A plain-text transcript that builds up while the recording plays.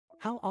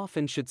How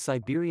often should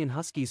Siberian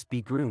Huskies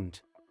be groomed?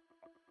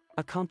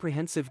 A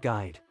comprehensive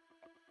guide.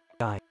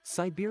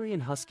 Siberian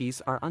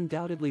Huskies are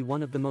undoubtedly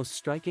one of the most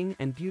striking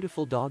and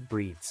beautiful dog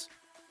breeds.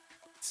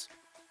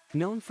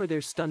 Known for their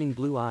stunning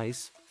blue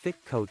eyes,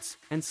 thick coats,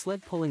 and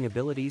sled-pulling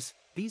abilities,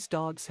 these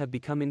dogs have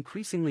become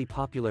increasingly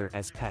popular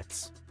as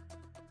pets.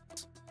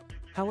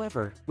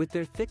 However, with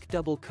their thick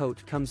double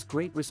coat comes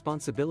great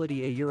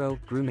responsibility.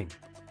 Grooming.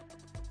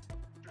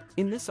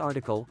 In this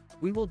article,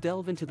 we will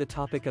delve into the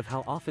topic of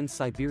how often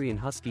Siberian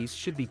Huskies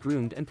should be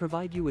groomed and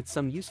provide you with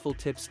some useful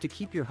tips to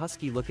keep your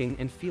husky looking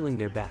and feeling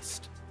their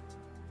best.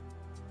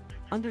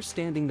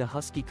 Understanding the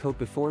husky coat.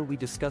 Before we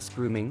discuss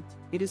grooming,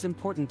 it is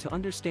important to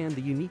understand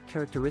the unique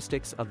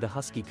characteristics of the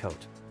husky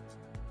coat.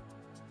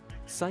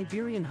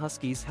 Siberian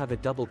Huskies have a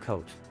double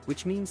coat,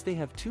 which means they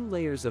have two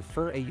layers of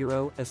fur,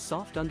 a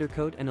soft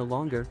undercoat and a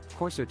longer,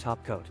 coarser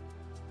topcoat.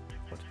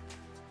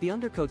 The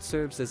undercoat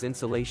serves as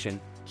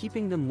insulation,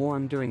 keeping them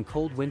warm during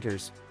cold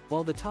winters,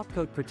 while the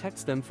topcoat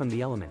protects them from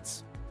the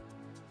elements.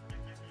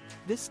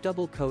 This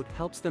double coat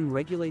helps them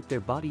regulate their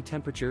body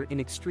temperature in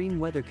extreme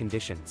weather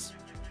conditions.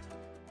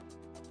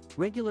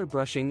 Regular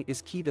brushing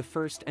is key. The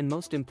first and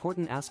most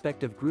important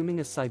aspect of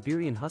grooming a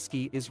Siberian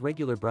Husky is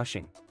regular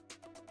brushing.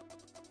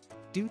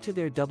 Due to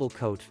their double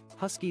coat,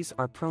 Huskies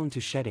are prone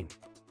to shedding.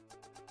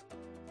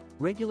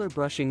 Regular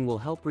brushing will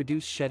help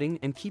reduce shedding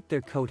and keep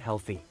their coat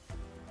healthy.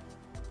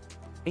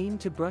 Aim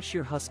to brush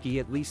your Husky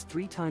at least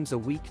 3 times a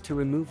week to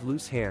remove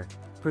loose hair,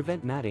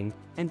 prevent matting,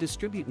 and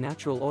distribute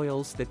natural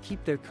oils that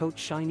keep their coat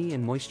shiny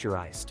and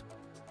moisturized.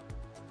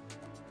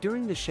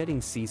 During the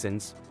shedding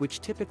seasons,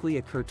 which typically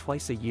occur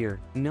twice a year,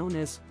 known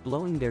as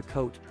blowing their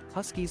coat,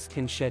 Huskies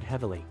can shed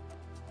heavily.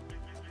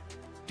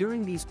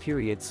 During these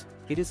periods,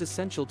 it is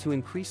essential to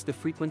increase the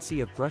frequency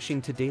of brushing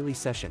to daily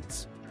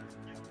sessions.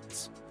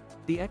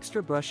 The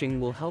extra brushing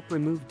will help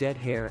remove dead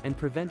hair and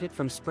prevent it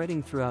from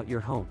spreading throughout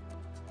your home.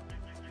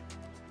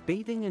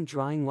 Bathing and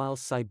drying. While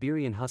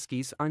Siberian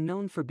Huskies are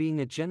known for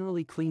being a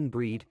generally clean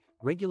breed,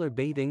 regular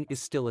bathing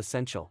is still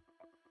essential.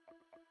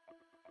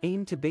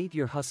 Aim to bathe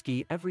your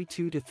Husky every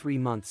 2 to 3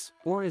 months,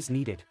 or as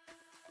needed.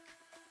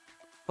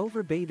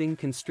 Overbathing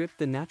can strip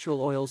the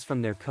natural oils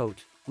from their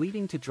coat,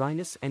 leading to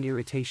dryness and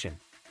irritation.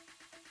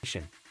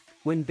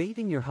 When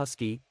bathing your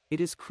Husky,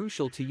 it is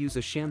crucial to use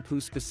a shampoo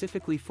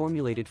specifically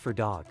formulated for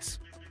dogs.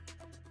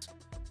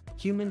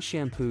 Human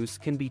shampoos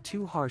can be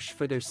too harsh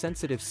for their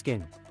sensitive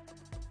skin.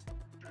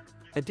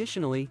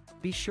 Additionally,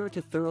 be sure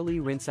to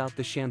thoroughly rinse out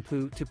the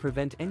shampoo to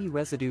prevent any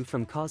residue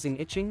from causing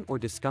itching or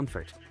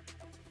discomfort.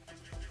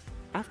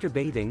 After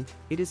bathing,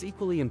 it is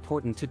equally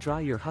important to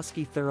dry your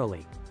Husky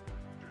thoroughly.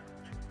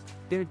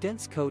 Their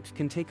dense coat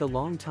can take a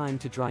long time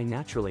to dry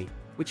naturally,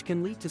 which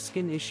can lead to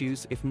skin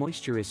issues if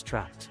moisture is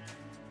trapped.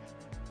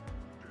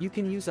 You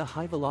can use a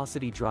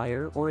high-velocity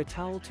dryer or a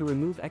towel to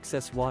remove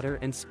excess water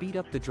and speed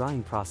up the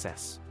drying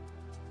process.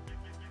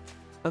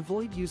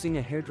 Avoid using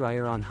a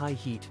hairdryer on high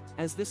heat,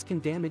 as this can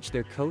damage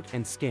their coat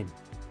and skin.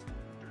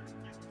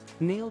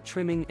 Nail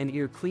trimming and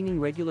ear cleaning.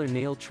 Regular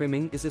nail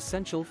trimming is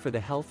essential for the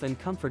health and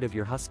comfort of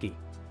your Husky.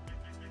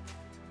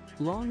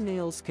 Long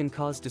nails can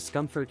cause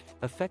discomfort,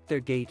 affect their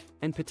gait,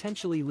 and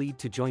potentially lead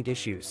to joint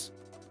issues.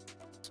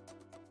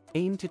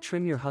 Aim to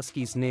trim your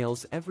Husky's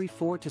nails every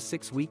 4 to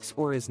 6 weeks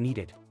or as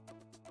needed.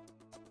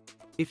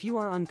 If you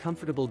are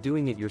uncomfortable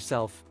doing it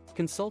yourself,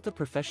 consult a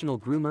professional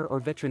groomer or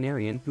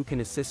veterinarian who can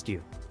assist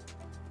you.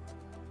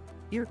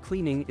 Ear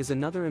cleaning is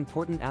another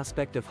important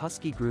aspect of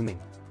Husky grooming.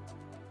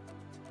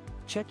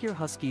 Check your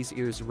Husky's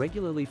ears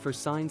regularly for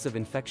signs of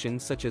infection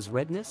such as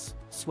redness,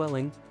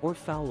 swelling, or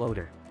foul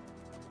odor.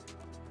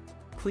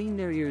 Clean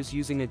their ears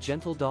using a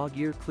gentle dog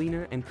ear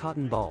cleaner and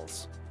cotton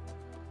balls.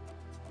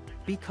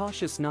 Be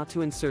cautious not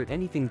to insert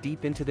anything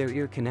deep into their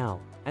ear canal,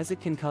 as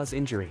it can cause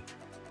injury.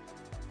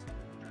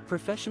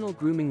 Professional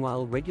grooming.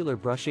 While regular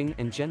brushing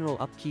and general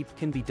upkeep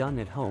can be done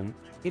at home,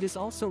 it is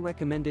also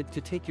recommended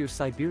to take your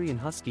Siberian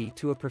Husky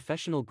to a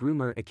professional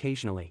groomer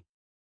occasionally.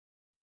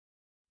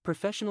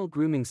 Professional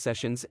grooming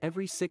sessions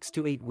every 6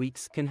 to 8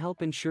 weeks can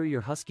help ensure your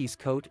Husky's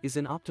coat is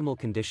in optimal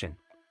condition.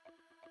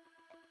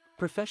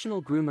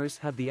 Professional groomers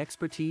have the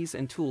expertise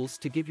and tools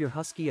to give your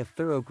Husky a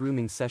thorough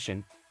grooming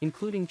session,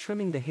 including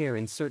trimming the hair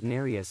in certain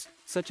areas,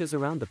 such as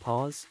around the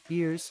paws,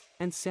 ears,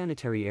 and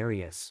sanitary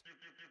areas.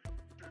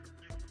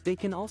 They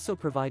can also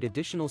provide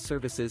additional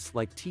services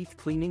like teeth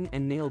cleaning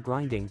and nail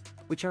grinding,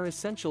 which are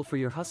essential for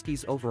your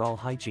Husky's overall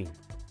hygiene.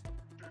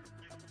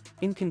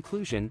 In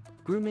conclusion,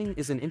 grooming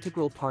is an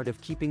integral part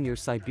of keeping your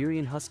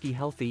Siberian Husky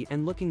healthy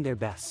and looking their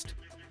best.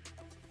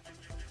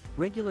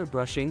 Regular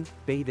brushing,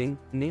 bathing,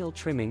 nail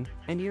trimming,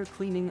 and ear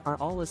cleaning are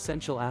all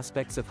essential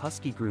aspects of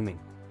Husky grooming.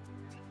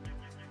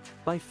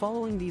 By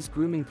following these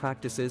grooming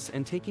practices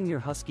and taking your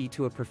Husky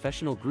to a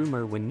professional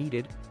groomer when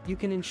needed, you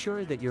can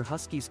ensure that your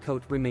Husky's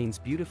coat remains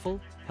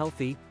beautiful,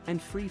 healthy,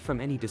 and free from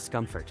any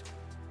discomfort.